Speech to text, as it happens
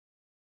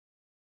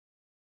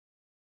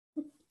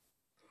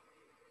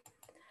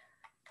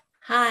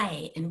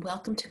Hi, and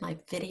welcome to my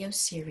video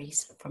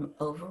series From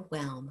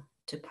Overwhelm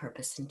to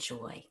Purpose and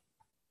Joy.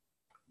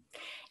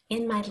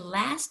 In my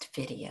last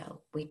video,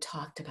 we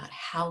talked about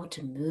how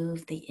to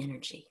move the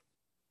energy.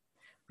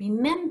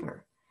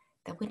 Remember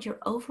that when you're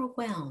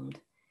overwhelmed,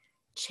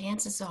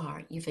 chances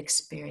are you've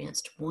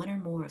experienced one or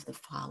more of the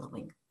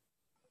following: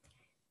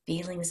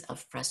 feelings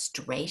of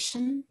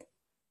frustration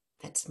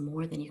that's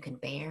more than you can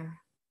bear,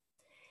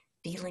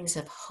 feelings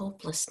of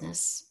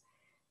hopelessness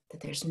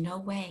that there's no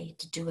way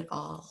to do it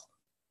all,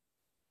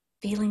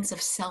 feelings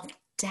of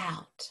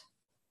self-doubt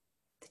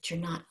that you're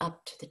not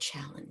up to the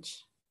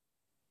challenge,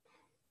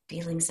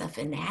 feelings of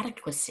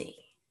inadequacy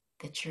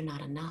that you're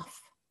not enough,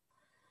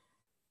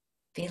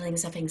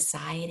 feelings of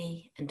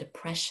anxiety and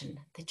depression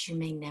that you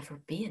may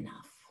never be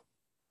enough,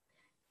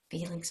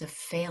 feelings of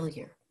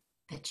failure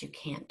that you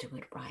can't do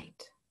it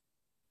right.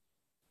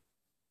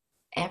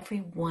 Every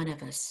one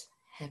of us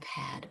have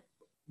had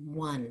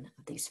one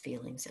of these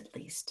feelings at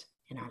least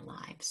in our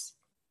lives.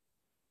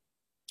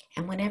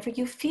 And whenever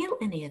you feel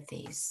any of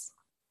these,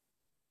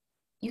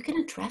 you can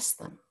address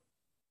them.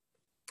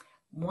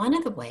 One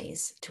of the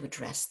ways to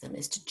address them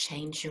is to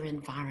change your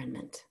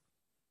environment,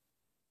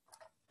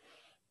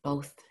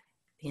 both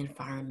the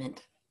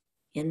environment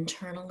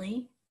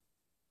internally,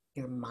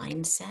 your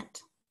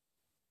mindset,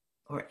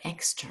 or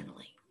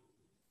externally.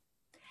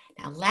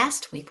 Now,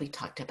 last week we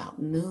talked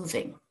about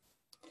moving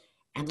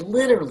and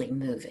literally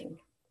moving.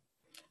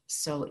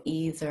 So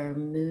either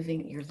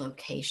moving your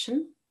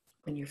location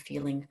when you're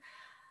feeling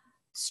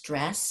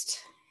stressed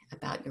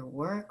about your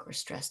work or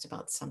stressed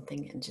about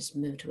something and just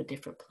move to a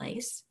different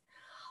place,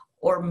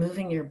 or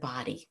moving your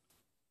body.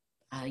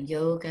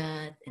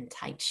 Yoga and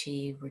Tai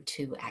Chi were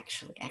two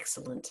actually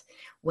excellent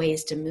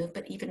ways to move,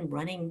 but even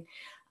running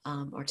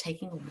or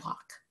taking a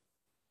walk,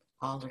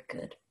 all are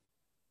good.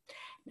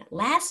 Now,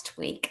 last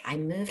week, I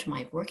moved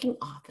my working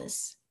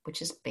office,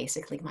 which is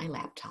basically my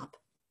laptop,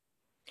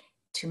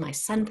 to my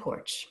sun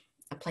porch,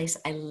 a place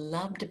I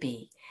love to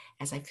be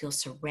as I feel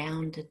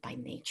surrounded by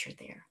nature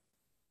there.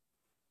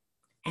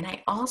 And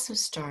I also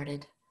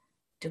started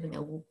doing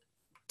a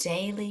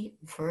daily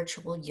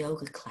virtual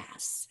yoga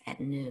class at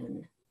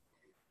noon.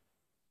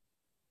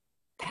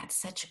 That's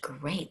such a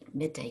great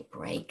midday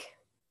break.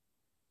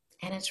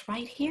 And it's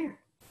right here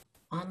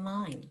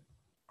online.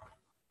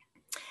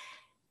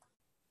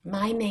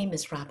 My name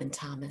is Robin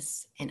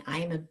Thomas, and I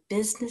am a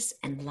business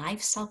and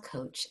lifestyle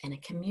coach and a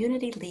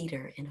community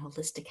leader in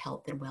holistic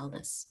health and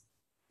wellness.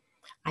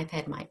 I've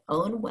had my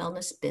own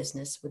wellness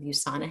business with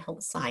USANA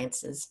Health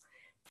Sciences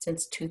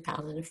since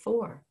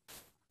 2004.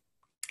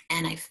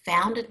 And I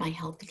founded my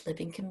healthy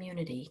living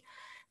community,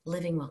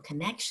 Living Well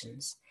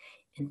Connections,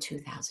 in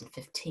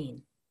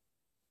 2015.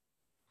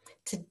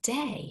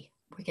 Today,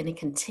 we're going to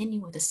continue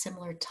with a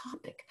similar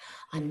topic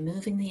on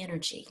moving the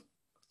energy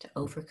to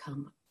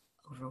overcome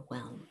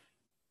overwhelm.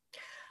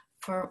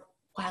 For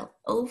while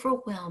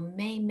overwhelm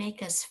may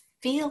make us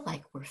feel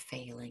like we're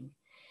failing,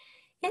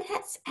 it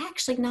is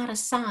actually not a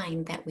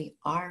sign that we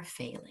are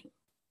failing.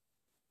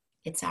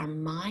 It's our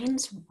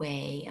mind's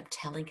way of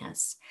telling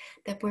us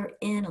that we're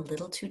in a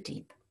little too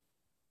deep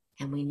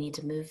and we need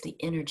to move the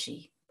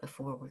energy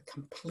before we're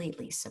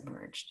completely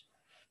submerged.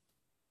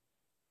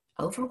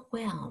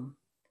 Overwhelm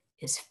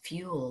is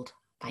fueled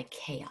by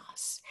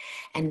chaos,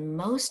 and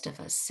most of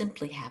us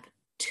simply have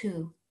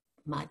too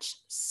much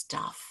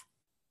stuff.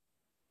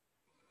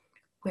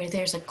 Where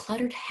there's a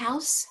cluttered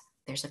house,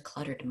 there's a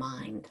cluttered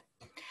mind.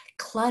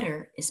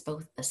 Clutter is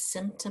both a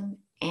symptom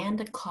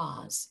and a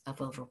cause of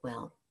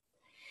overwhelm.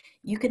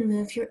 You can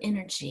move your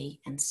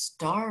energy and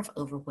starve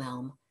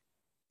overwhelm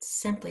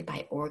simply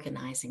by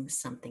organizing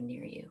something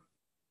near you.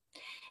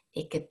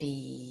 It could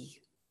be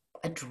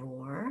a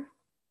drawer,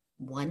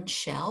 one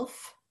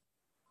shelf,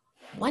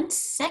 one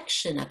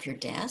section of your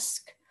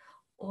desk,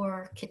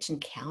 or kitchen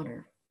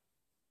counter.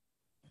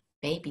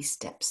 Baby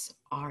steps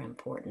are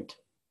important.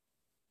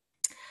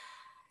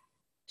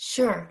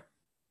 Sure,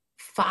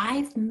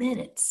 5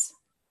 minutes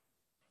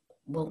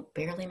won't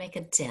barely make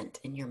a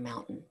dent in your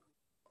mountain,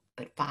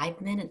 but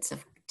 5 minutes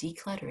of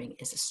decluttering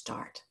is a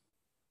start.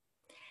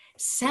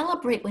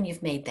 Celebrate when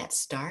you've made that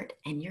start,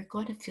 and you're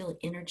going to feel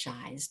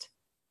energized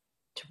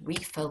to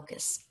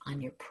refocus on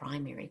your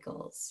primary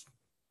goals.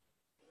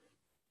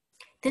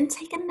 Then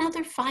take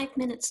another 5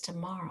 minutes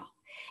tomorrow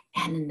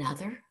and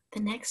another the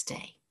next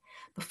day.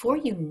 Before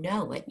you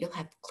know it, you'll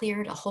have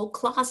cleared a whole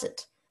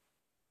closet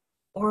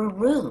or a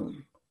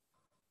room,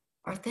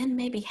 or then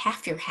maybe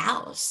half your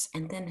house,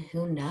 and then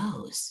who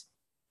knows?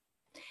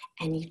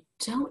 And you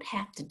don't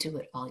have to do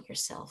it all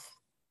yourself.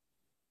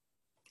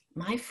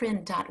 My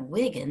friend Dot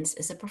Wiggins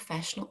is a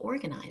professional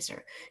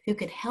organizer who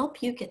could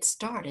help you get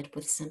started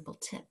with simple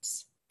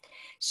tips.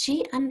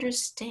 She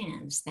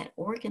understands that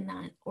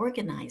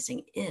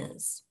organizing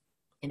is,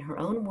 in her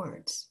own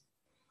words,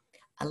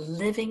 a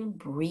living,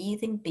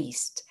 breathing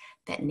beast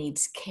that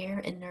needs care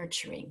and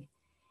nurturing,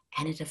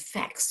 and it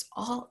affects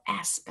all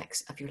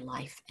aspects of your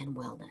life and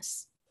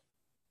wellness.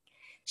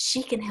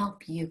 She can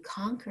help you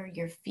conquer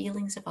your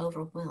feelings of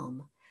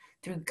overwhelm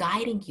through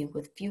guiding you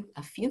with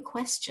a few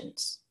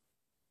questions.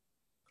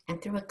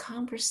 and through a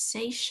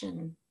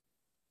conversation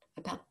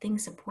about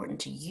things important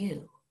to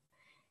you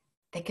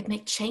that could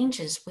make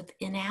changes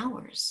within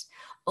hours,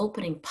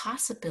 opening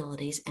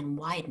possibilities and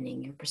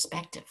widening your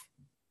perspective.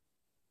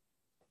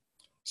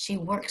 She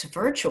works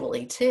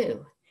virtually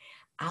too.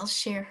 I'll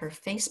share her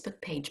Facebook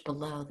page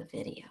below the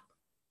video.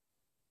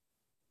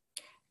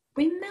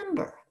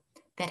 Remember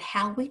that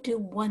how we do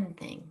one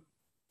thing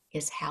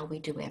is how we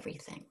do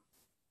everything.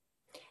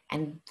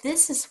 And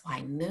this is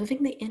why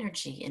moving the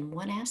energy in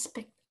one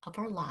aspect of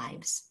our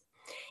lives,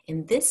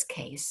 in this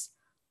case,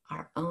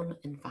 our own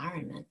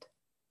environment,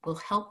 will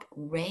help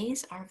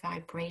raise our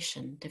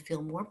vibration to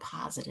feel more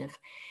positive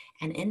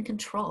and in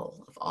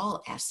control of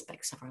all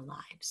aspects of our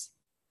lives.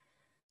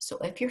 So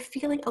if you're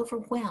feeling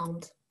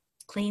overwhelmed,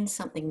 clean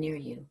something near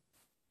you,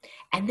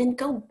 and then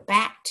go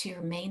back to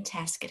your main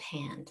task at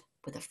hand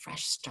with a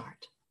fresh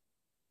start.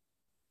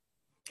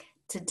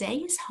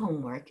 Today's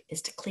homework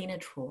is to clean a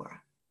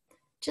drawer.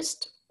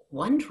 Just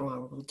one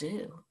drawer will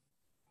do.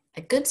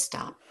 A good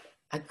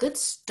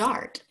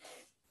start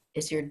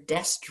is your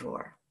desk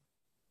drawer.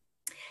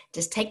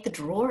 Just take the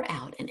drawer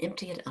out and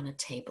empty it on a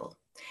table.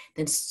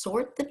 Then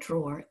sort the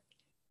drawer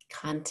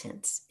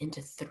contents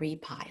into 3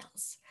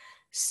 piles.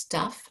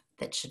 Stuff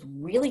that should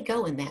really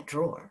go in that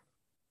drawer.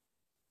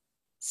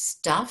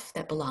 Stuff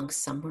that belongs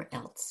somewhere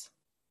else.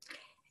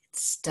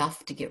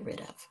 Stuff to get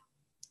rid of.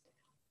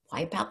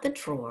 Wipe out the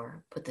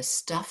drawer, put the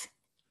stuff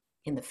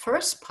in the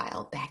first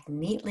pile back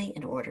neatly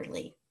and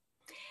orderly,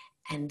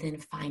 and then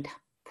find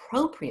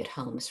appropriate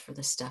homes for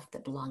the stuff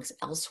that belongs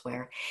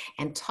elsewhere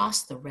and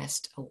toss the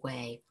rest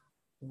away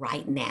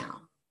right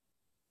now.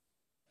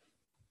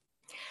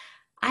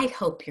 I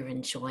hope you're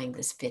enjoying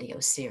this video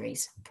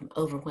series from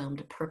Overwhelm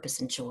to Purpose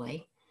and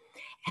Joy,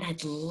 and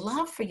I'd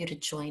love for you to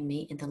join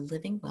me in the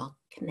Living Well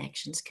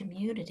Connections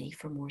community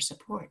for more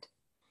support.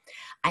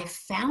 I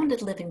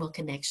founded Living Well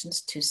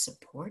Connections to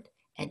support,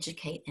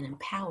 educate, and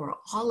empower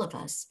all of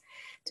us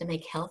to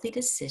make healthy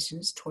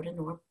decisions toward a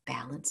more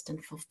balanced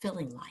and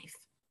fulfilling life.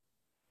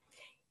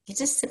 You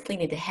just simply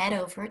need to head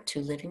over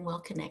to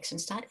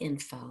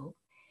livingwellconnections.info,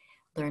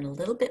 learn a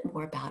little bit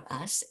more about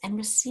us, and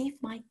receive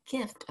my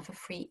gift of a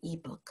free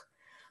ebook,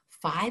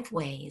 5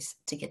 Ways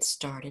to Get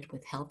Started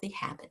with Healthy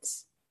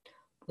Habits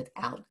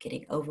Without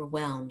Getting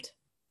Overwhelmed.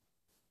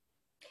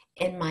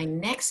 In my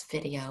next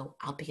video,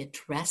 I'll be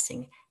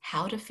addressing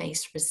how to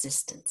face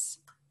resistance,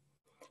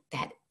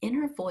 that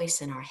inner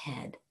voice in our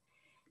head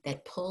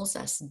that pulls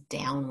us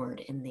downward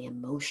in the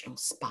emotional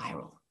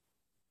spiral.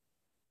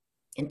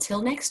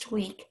 Until next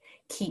week,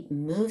 keep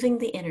moving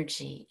the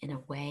energy in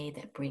a way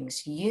that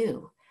brings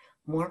you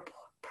more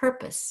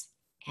purpose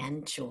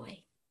and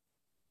joy.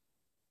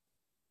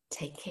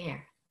 Take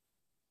care.